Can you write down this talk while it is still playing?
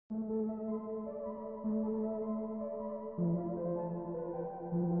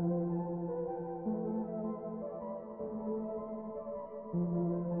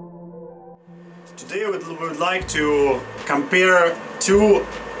Today we would like to compare two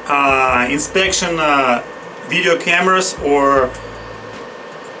inspection video cameras or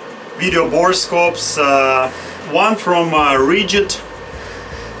video borescopes, one from Ridgid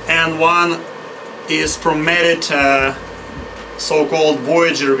and one is from Medit, so-called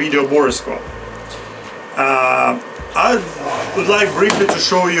Voyager video borescope. I would like briefly to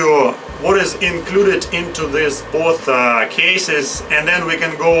show you what is included into this both cases, and then we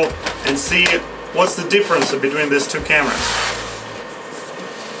can go and see what's the difference between these two cameras.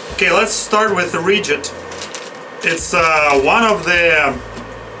 Okay, let's start with the Ridgid. It's one of the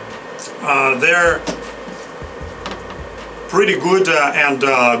they're pretty good and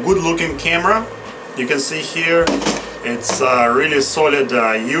good-looking camera. You can see here it's a really solid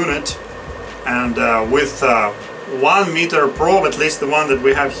unit, and with 1 meter probe, at least the one that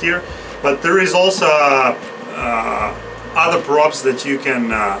we have here. But there is also other probes that you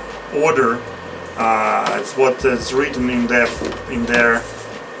can order. It's what is written in their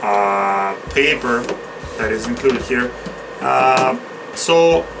paper that is included here.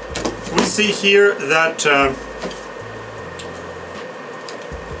 So we see here that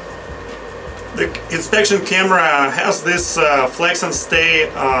the inspection camera has this flex and stay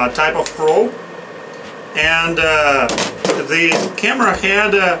type of probe, and the camera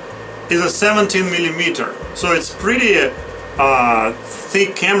head is a 17 millimeter, so it's pretty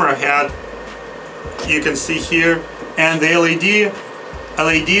thick camera head. You can see here, and the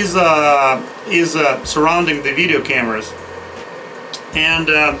LEDs is surrounding the video cameras, and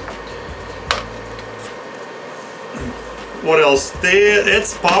what else?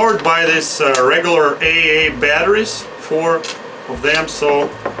 It's powered by this regular AA batteries, 4 of them. So,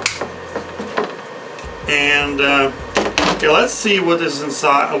 and okay, let's see what is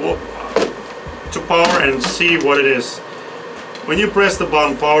inside. To power and see what it is. When you press the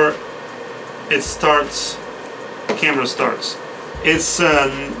button power, it starts. The camera starts. It's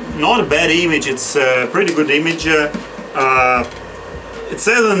not a bad image. It's a pretty good image. It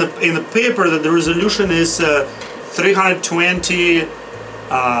says in the paper that the resolution is 320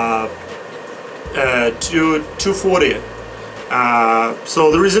 to 240. So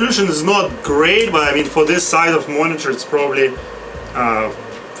the resolution is not great, but I mean, for this size of monitor, it's probably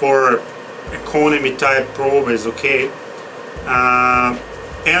for economy type probe is okay.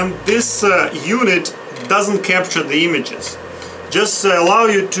 And this unit doesn't capture the images, just allow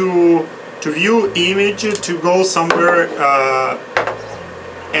you to view image, to go somewhere,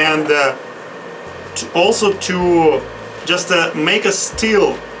 and also to just make a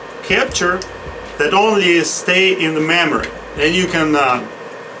still capture that only stay in the memory. Then you can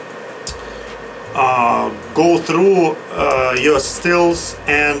go through your stills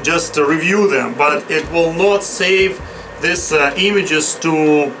and just review them, but it will not save these images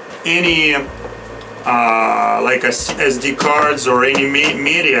to any like SD cards or any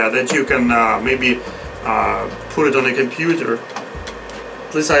media that you can maybe put it on a computer.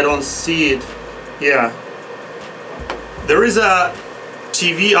 At least I don't see it. Yeah, there is a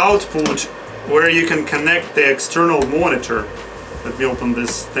TV output where you can connect the external monitor. Let me open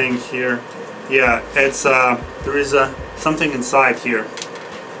this thing here. Yeah, it's there is something inside here.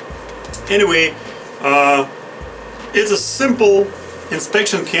 Anyway, it's a simple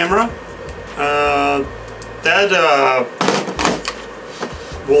inspection camera that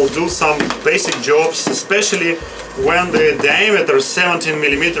will do some basic jobs, especially when the diameter 17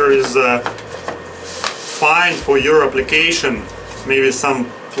 millimeter is fine for your application, maybe some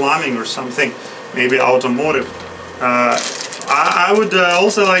plumbing or something, maybe automotive. I would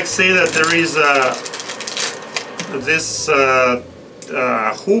also like to say that there is this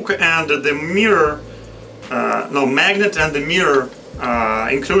hook and the mirror, no, magnet and the mirror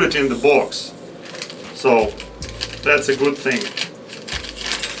included in the box, so that's a good thing.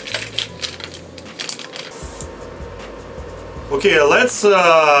 Okay, let's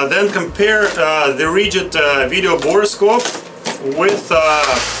then compare the Ridgid video borescope with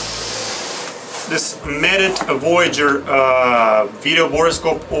this Medit Voyager video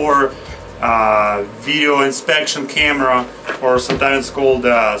borescope, or video inspection camera, or sometimes called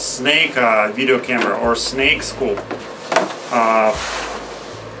Snake video camera or Snake scope.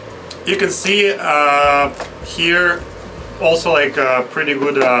 You can see here also like a pretty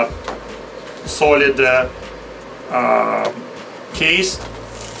good solid case,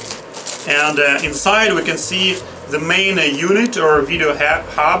 and inside we can see the main unit or video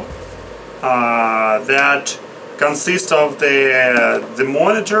hub that consists of the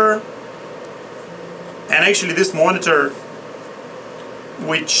monitor. And actually this monitor,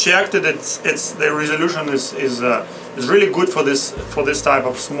 we checked it, the resolution is really good for this type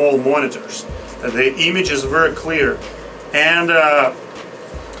of small monitors. the image is very clear. And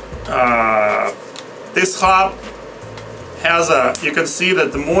this hub has a, you can see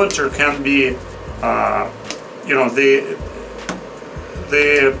that the monitor can be, you know, the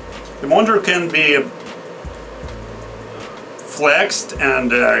monitor can be flexed,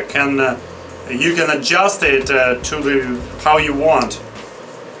 and you can adjust it to the how you want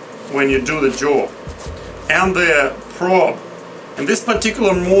when you do the job. And the probe, in this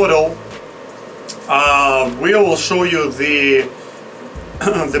particular model, we will show you the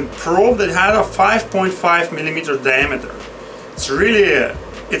the probe that had a 5.5 millimeter diameter. It's really,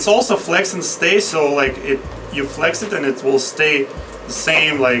 it's also flex and stay, so like you flex it and it will stay the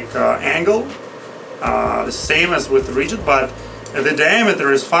same like angle, the same as with Ridgid, but the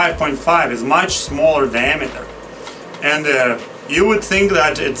diameter is 5.5, is much smaller diameter. And you would think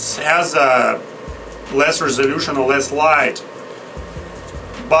that it has less resolution or less light,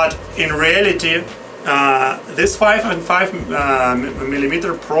 but in reality this 5.5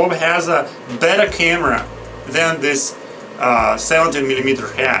 millimeter probe has a better camera than this 17 millimeter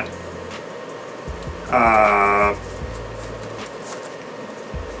had.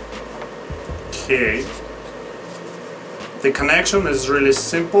 Okay, the connection is really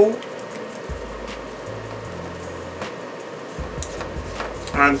simple,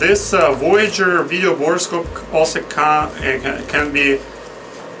 and this Voyager video borescope also can be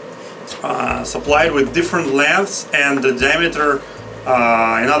supplied with different lengths, and the diameter,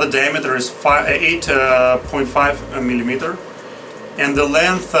 another diameter is 8.5 millimeter, and the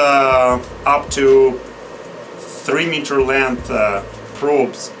length up to 3 meter length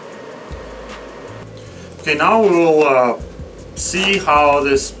probes. Okay, now we will see how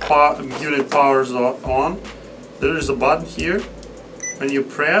this unit powers on. There is a button here. When you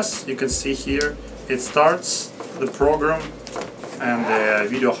press, you can see here it starts the program, and the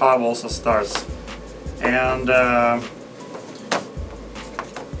video hub also starts. And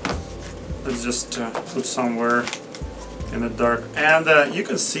let's just put somewhere in the dark. And you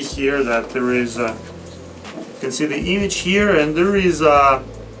can see here that there is you can see the image here, and there is a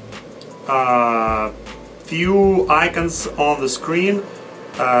few icons on the screen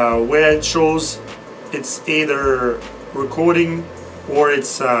where it shows it's either recording or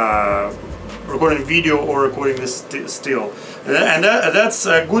it's recording video or recording this still. And that's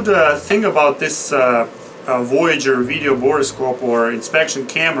a good thing about this Voyager video borescope or inspection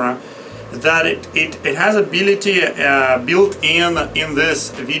camera, that it has ability built in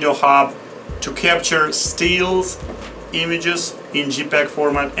this video hub to capture stills images in JPEG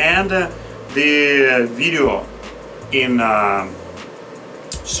format and the video in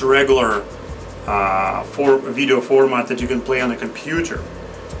just regular video format that you can play on a computer.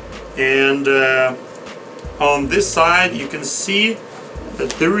 And on this side you can see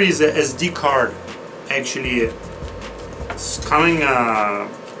that there is a SD card. Actually, it's coming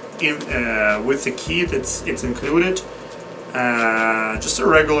in with the kit. It's included. Just a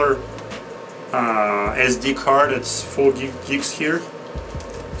regular SD card. It's 4 gigs here,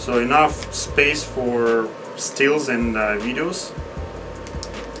 so enough space for stills and videos.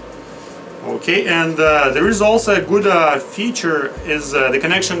 Okay, and there is also a good feature is the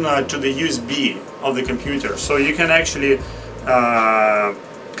connection to the USB of the computer. So you can actually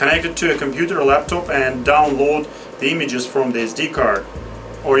connect it to a computer or laptop and download the images from the SD card.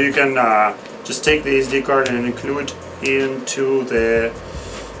 Or you can just take the SD card and include into the,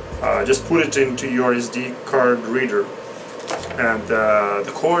 just put it into your SD card reader. And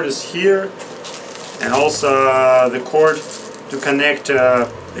the cord is here, and also the cord to connect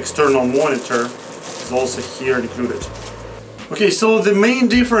external monitor is also here included. Okay, so the main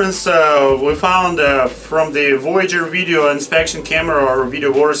difference we found from the Voyager video inspection camera or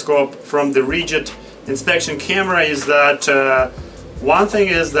video borescope from the Ridgid inspection camera is that one thing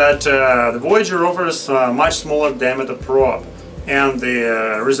is that the Voyager offers a much smaller diameter probe, and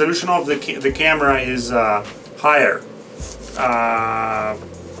the resolution of the camera is higher.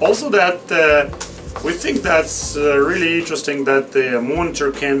 Also that we think that's really interesting that the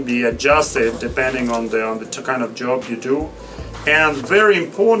monitor can be adjusted depending on the kind of job you do. And very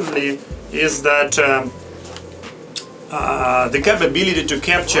importantly is that the capability to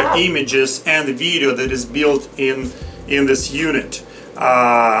capture images and the video that is built in this unit.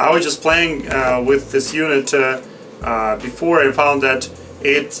 I was just playing with this unit before. I found that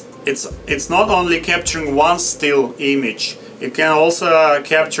it's not only capturing one still image, it can also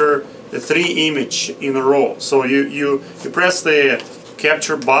capture the 3 images in a row. So you press the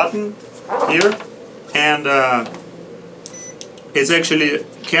capture button here, and it's actually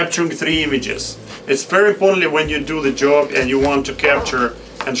capturing 3 images. It's very important when you do the job and you want to capture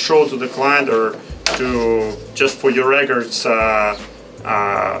and show to the client, or to just for your records, you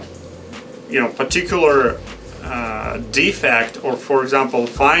know, particular defect, or for example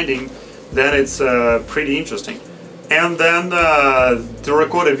finding, then it's pretty interesting. And then to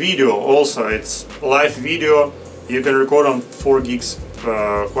record a video also, it's live video. You can record on 4 gigs,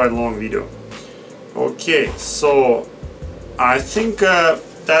 quite long video. Okay, so I think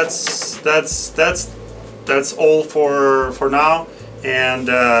that's all for now. And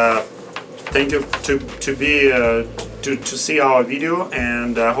thank you to see our video,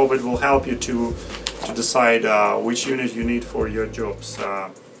 and I hope it will help you to decide which unit you need for your jobs.